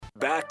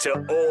Back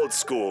to old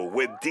school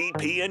with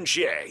DP and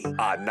J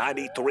on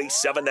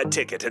 93.7 The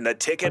Ticket and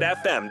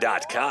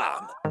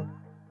theticketfm.com.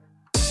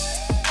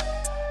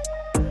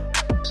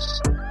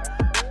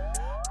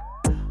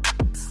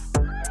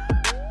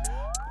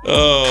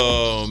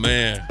 Oh,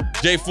 man.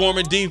 Jay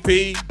Foreman,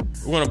 DP.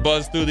 We're going to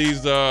buzz through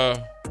these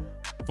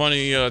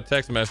funny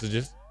text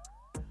messages.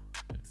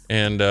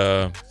 And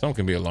some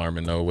can be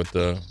alarming, though, with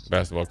the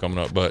basketball coming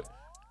up. But,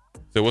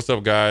 so what's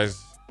up, guys?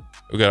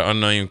 We got an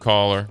unnamed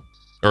caller,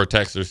 or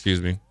texter,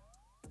 excuse me.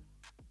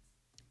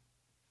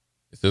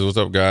 It says, what's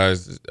up,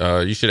 guys?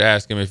 You should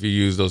ask him if he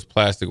used those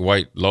plastic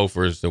white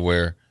loafers to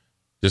wear,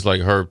 just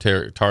like Herb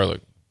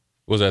Tarlick.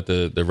 Was that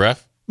the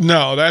ref?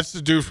 No, that's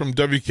the dude from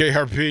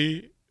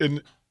WKRP.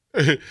 And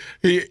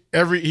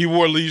he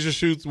wore leisure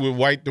suits with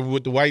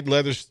the white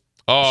leather.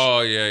 Oh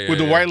yeah. With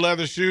the white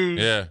leather shoes.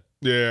 Yeah.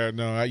 Yeah.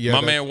 No.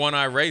 My man One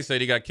Eye Ray said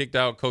he got kicked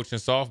out coaching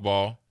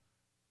softball.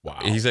 Wow.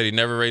 He said he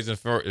never raised his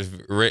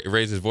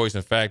voice.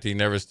 In fact, he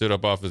never stood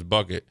up off his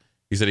bucket.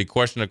 He said he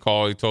questioned the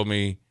call. He told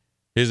me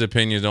his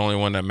opinion is the only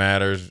one that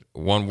matters.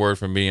 One word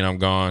from me and I'm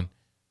gone.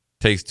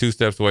 Takes 2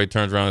 steps away,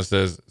 turns around and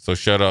says, "So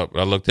shut up."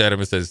 I looked at him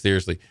and said,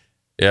 "Seriously,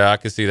 yeah, I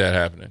can see that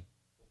happening."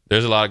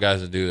 There's a lot of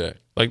guys that do that.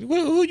 Like,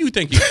 who you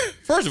think you?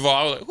 First of all,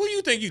 I was like, who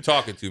you think you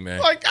talking to,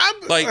 man?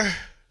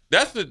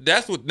 That's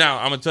what. Now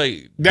I'm gonna tell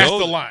you. That's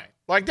the line.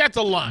 Like, that's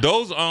a line.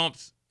 Those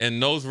umps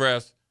and those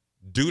refs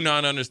do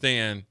not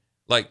understand.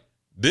 Like,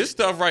 this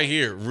stuff right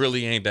here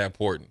really ain't that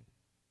important.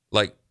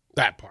 Like,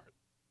 that part.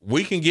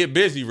 We can get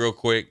busy real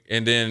quick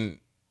and then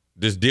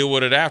just deal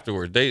with it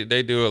afterwards. They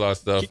do a lot of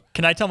stuff.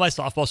 Can I tell my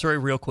softball story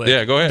real quick?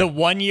 Yeah, go ahead. The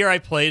 1 year I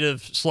played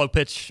of slow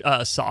pitch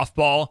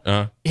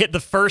softball, hit the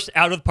first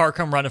out of the park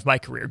home run of my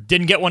career.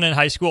 Didn't get one in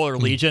high school or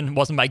Legion.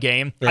 Wasn't my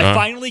game. I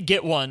finally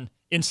get one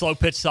in slow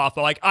pitch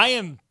softball. Like,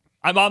 I'm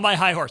on my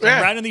high horse.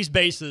 I'm rounding these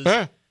bases.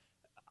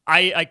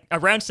 I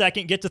round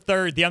second, get to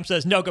third. The ump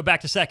says, "No, go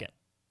back to second."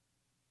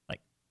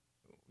 Like,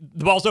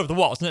 the ball's over the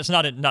wall. It's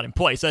not in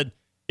play. He said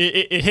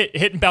it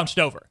hit and bounced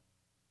over.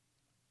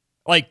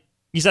 Like,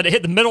 he said it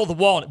hit the middle of the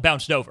wall and it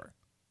bounced over.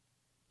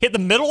 Hit the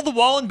middle of the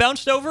wall and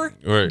bounced over?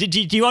 Right.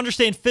 Do you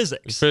understand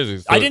physics?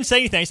 Physics. I didn't say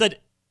anything. I said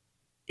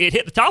it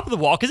hit the top of the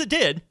wall because it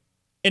did,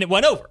 and it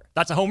went over.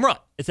 That's a home run.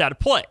 It's out of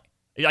play.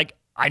 Like,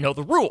 I know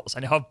the rules.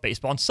 I know how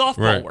baseball and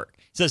softball work.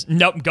 He says,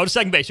 "Nope, go to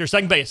second base. You're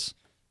second base.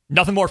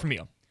 Nothing more from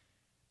you."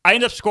 I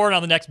end up scoring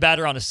on the next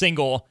batter on a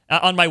single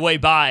on my way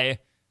by.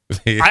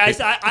 I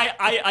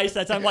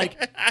said, I'm like,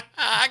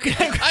 I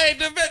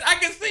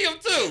can see him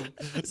too.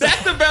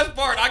 That's the best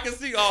part. I can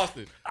see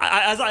Austin.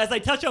 As I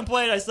touch on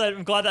play, I said,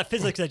 I'm glad that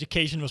physics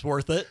education was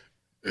worth it.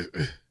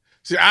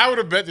 See, I would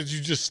have bet that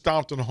you just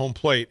stomped on the home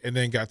plate and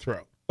then got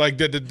thrown. Like,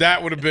 that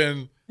would have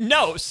been.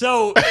 No,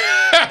 so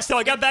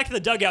I got back to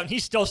the dugout and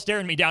he's still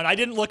staring me down. I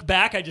didn't look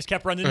back. I just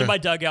kept running into my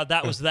dugout.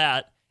 That was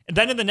that. And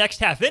then in the next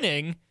half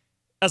inning,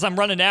 as I'm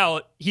running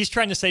out, he's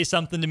trying to say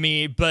something to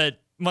me, but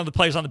one of the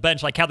players on the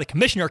bench, like, had the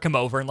commissioner come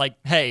over and like,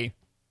 "Hey,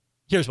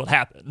 here's what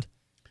happened."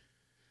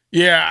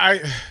 Yeah,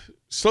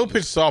 slow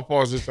pitch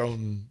softball is its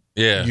own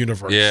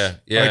universe. Yeah.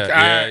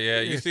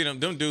 You see them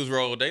dudes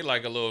roll. They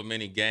like a little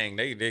mini gang.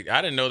 They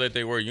I didn't know that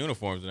they wear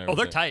uniforms and everything.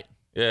 Oh, they're tight.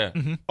 Yeah.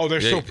 Mm-hmm. Oh, they're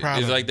so proud.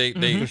 It's like they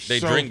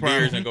drink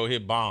beers and go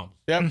hit bombs.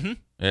 Yep. Mm-hmm.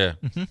 Yeah.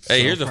 Mm-hmm.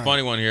 Hey, here's a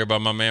funny one here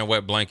about my man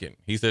Wet Blanket.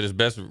 He said his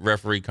best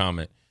referee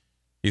comment.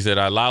 He said,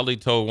 "I loudly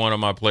told one of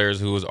my players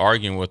who was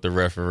arguing with the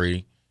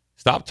referee,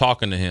 stop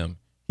talking to him.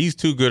 He's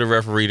too good a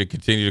referee to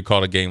continue to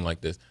call a game like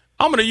this."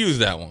 I'm going to use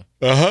that one.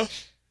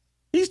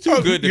 He's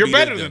too good to You're be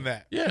better this than dumb.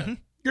 that. Yeah. Mm-hmm.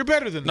 You're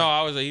better than that. No,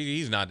 I was like,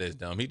 he's not this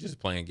dumb. He's just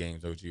playing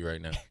games with you right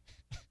now.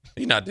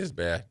 He's not this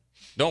bad.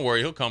 Don't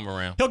worry. He'll come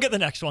around. He'll get the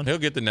next one. He'll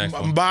get the next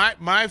one.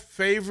 My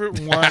favorite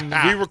one,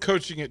 we were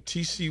coaching at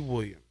T.C.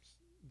 Williams,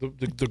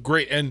 the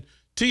great. And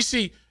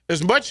T.C.,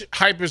 as much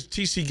hype as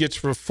T.C. gets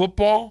for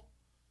football,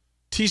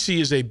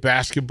 T.C. is a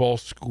basketball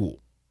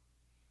school.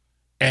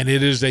 And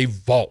it is a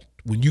vault.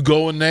 When you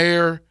go in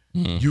there,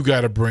 you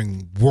got to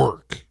bring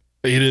work.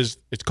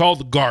 It's called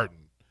the Garden.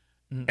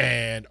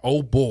 And,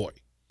 oh, boy,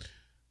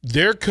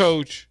 their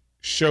coach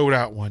showed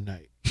out one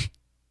night.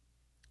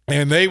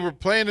 And they were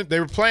playing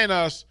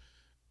us.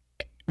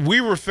 We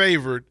were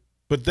favored,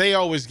 but they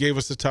always gave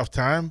us a tough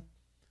time.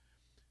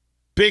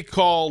 Big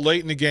call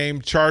late in the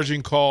game,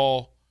 charging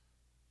call,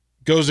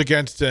 goes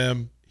against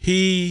them.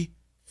 He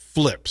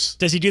flips.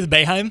 Does he do the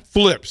Boeheim?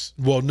 Flips.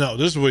 Well, no,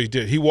 this is what he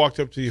did. He walked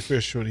up to the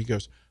official and he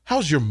goes,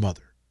 "How's your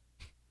mother?"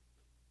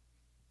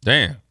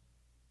 Damn.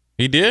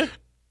 He did?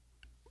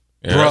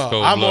 Yeah,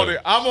 bro, I'm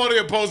on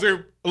the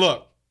opposing.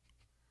 Look,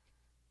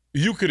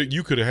 you could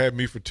have had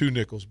me for 2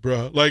 nickels,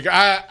 bro. Like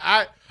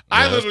I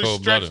literally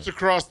stretched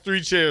across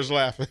 3 chairs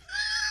laughing.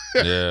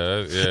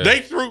 Yeah.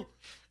 They threw,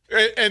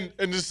 and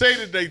to say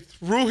that they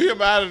threw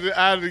him out of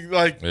the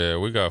like. Yeah,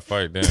 we got to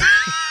fight then.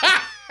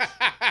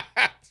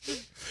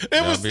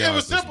 It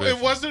was simple. It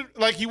wasn't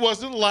like he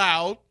wasn't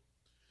loud,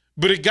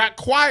 but it got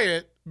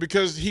quiet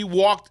because he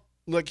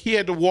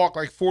had to walk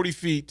like 40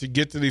 feet to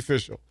get to the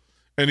official.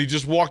 And he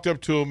just walked up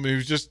to him.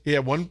 And he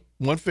had one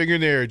finger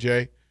in the air,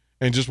 Jay,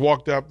 and just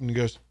walked up and he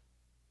goes,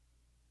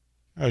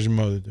 How's your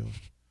mother doing?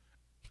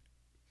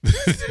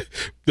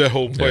 That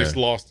whole place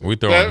lost it. We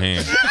throwing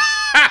hands.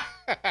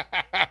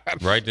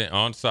 Right there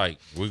on site.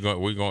 We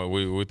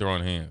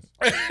throwing hands.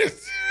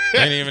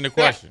 Ain't even a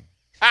question.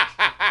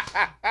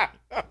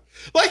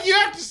 Like you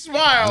have to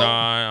smile.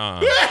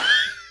 Nah.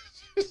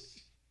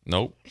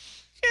 Nope.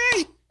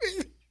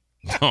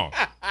 No.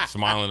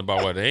 Smiling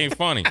about what? It ain't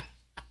funny.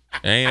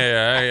 No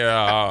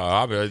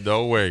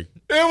way.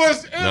 It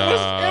was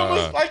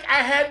like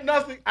I had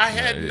nothing. I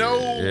had no.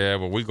 Yeah,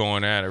 but we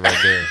going at it right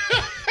there.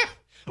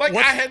 Like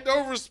I had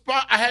no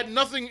response. I had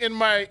nothing in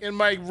my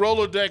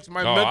Rolodex,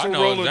 my mental I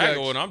know Rolodex.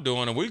 exactly what I'm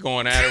doing, and we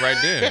going at it right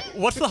there.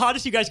 What's the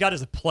hottest you guys got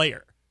as a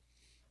player?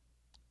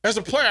 As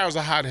a player, I was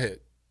a hothead.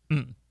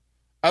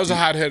 I was a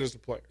hothead as a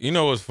player. You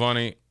know what's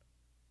funny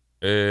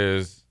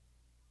is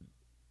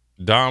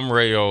Dom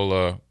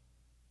Raiola.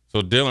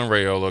 So Dylan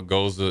Raiola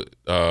goes to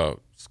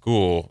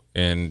school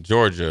in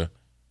Georgia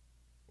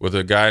with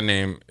a guy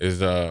named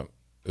is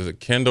it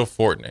Kendall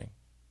Fortney.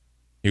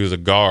 He was a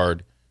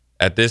guard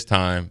at this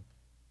time.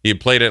 He had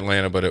played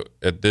Atlanta, but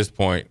at this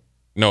point,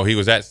 no, he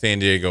was at San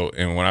Diego.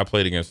 And when I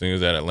played against him, he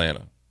was at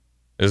Atlanta.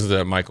 This is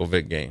a Michael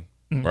Vick game,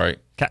 right?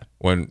 Okay.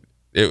 When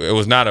it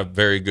was not a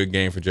very good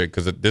game for Jake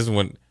because this is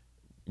when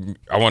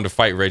I wanted to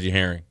fight Reggie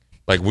Herring.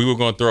 Like we were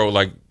going to throw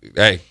like,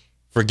 hey,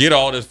 forget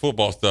all this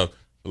football stuff.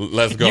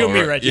 Let's go. You and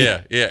me, Reggie.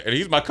 Yeah. And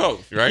he's my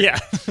coach, right? Yeah.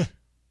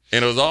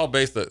 And it was all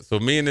based on, so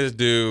me and this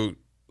dude,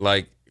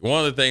 like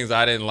one of the things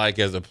I didn't like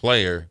as a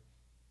player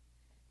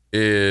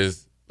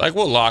is like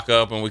we'll lock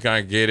up and we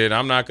kind of get it.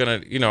 I'm not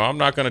gonna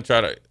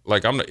try to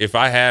like if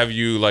I have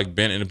you like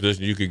bent in a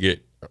position you could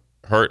get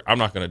hurt, I'm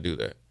not gonna do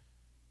that.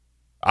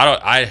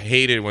 I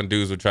hated when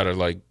dudes would try to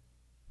like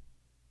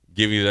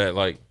give you that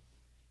like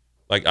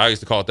I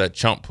used to call it that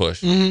chump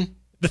push. Mm-hmm.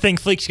 The thing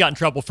Fleek's got in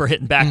trouble for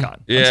hitting back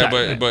on.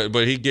 Yeah,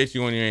 but he gets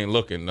you when you ain't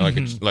looking. Like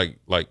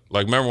like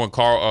remember when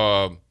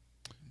Carl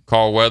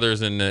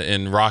Weathers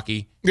in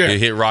Rocky? Yeah. He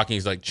hit Rocky.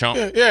 He's like chump,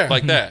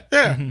 like that.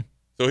 Yeah.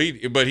 So he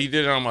did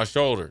it on my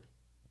shoulder.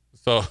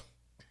 So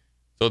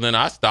then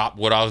I stopped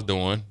what I was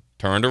doing,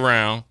 turned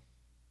around,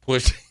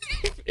 pushed.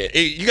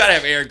 You gotta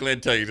have Aaron Glenn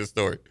tell you the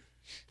story.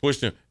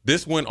 Pushed him.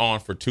 This went on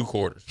for 2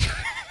 quarters.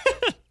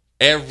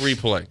 Every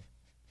play.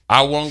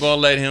 I wasn't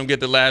gonna let him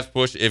get the last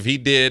push. If he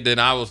did, then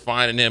I was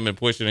finding him and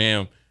pushing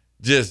him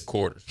just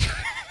quarters.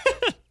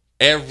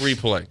 Every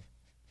play.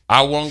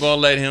 I wasn't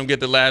gonna let him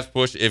get the last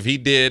push. If he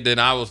did, then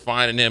I was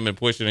finding him and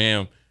pushing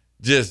him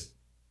just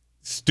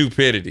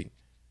stupidity.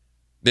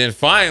 Then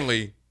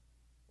finally,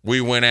 we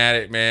went at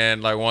it,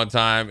 man, like one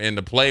time, and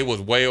the play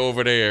was way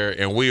over there,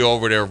 and we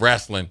over there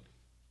wrestling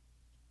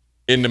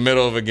in the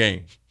middle of a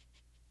game.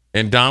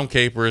 And Dom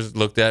Capers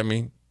looked at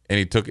me,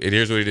 and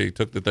here's what he did. He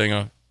took the thing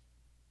off.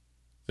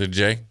 Said,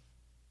 Jay,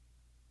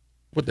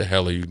 what the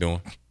hell are you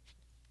doing?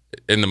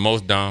 In the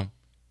most Dom.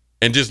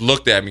 And just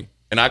looked at me,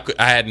 and I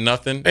had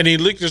nothing. And he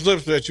licked his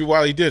lips at you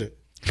while he did it.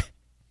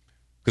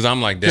 Because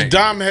I'm like, dang.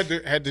 Dom had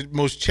the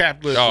most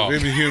chapped lips of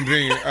any human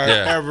being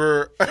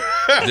ever.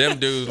 Them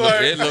dudes,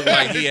 it looked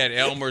like he had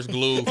Elmer's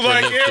glue for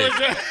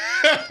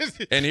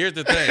lipstick. And here's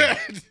the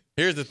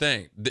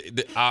thing.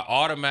 I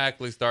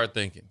automatically start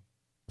thinking.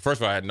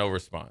 First of all, I had no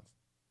response.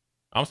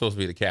 I'm supposed to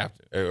be the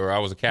captain, or I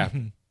was a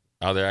captain.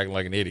 Out there acting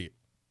like an idiot.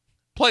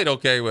 Played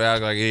okay with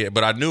acting like an idiot,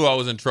 but I knew I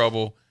was in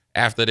trouble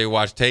after they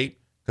watched tape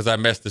because I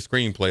messed the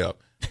screenplay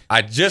up.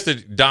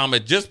 Dom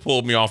had just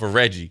pulled me off of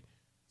Reggie.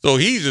 So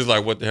he's just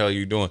like, what the hell are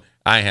you doing?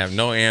 I have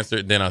no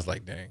answer. Then I was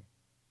like, dang.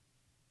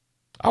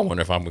 I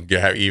wonder if I'm going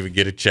to even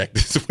get a check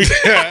this week.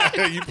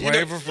 You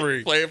play it for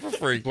free. Play it for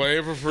free. Play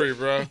it for free,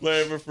 bro.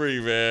 Play it for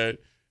free, man.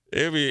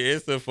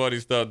 It's some funny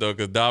stuff, though,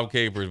 because Dom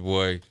Capers,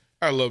 boy.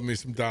 I love me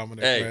some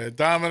Dominic, man.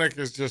 Dominic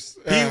is just...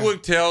 He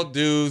would tell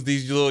dudes,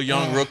 these little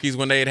young rookies,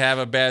 when they'd have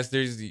a bad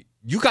series,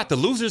 you got the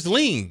loser's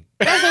lean.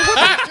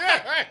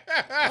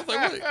 I was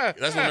like, what?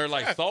 That's when they're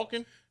like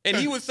sulking. And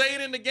he would say it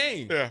in the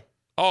game. Yeah.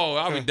 Oh,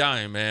 I'll be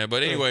dying, man.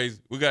 But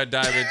anyways, we got to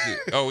dive into...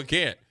 Oh, we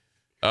can't.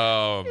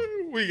 We'll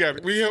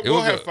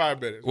have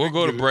 5 minutes. We'll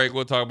go to break.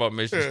 We'll talk about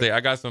Michigan State. I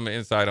got some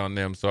insight on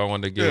them, so I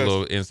wanted to get a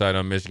little insight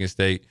on Michigan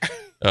State.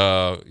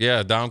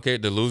 Dom K,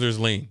 the loser's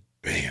lean.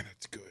 Man,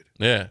 that's good.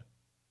 Yeah.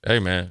 Hey,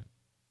 man.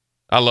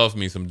 I love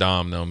me some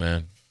Dom, though,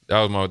 man.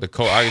 That was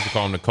I used to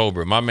call him the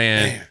Cobra. My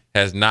man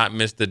has not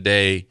missed a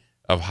day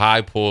of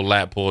high pull,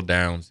 lat pull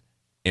downs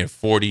in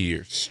 40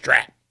 years.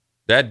 Strap.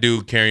 That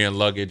dude carrying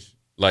luggage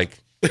like...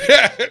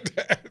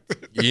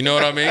 You know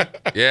what I mean?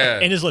 Yeah.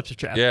 And his lips are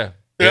chapped. Yeah.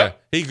 Yeah.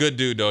 He a good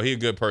dude, though. He a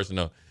good person,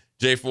 though.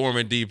 Jay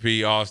Foreman,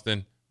 DP,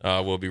 Austin.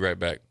 We'll be right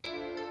back.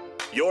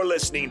 You're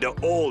listening to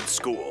Old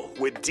School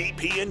with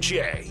DP and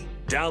J.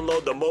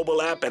 Download the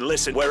mobile app and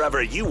listen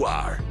wherever you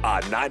are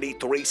on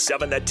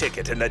 93.7 The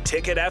Ticket and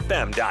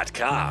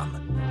theticketfm.com.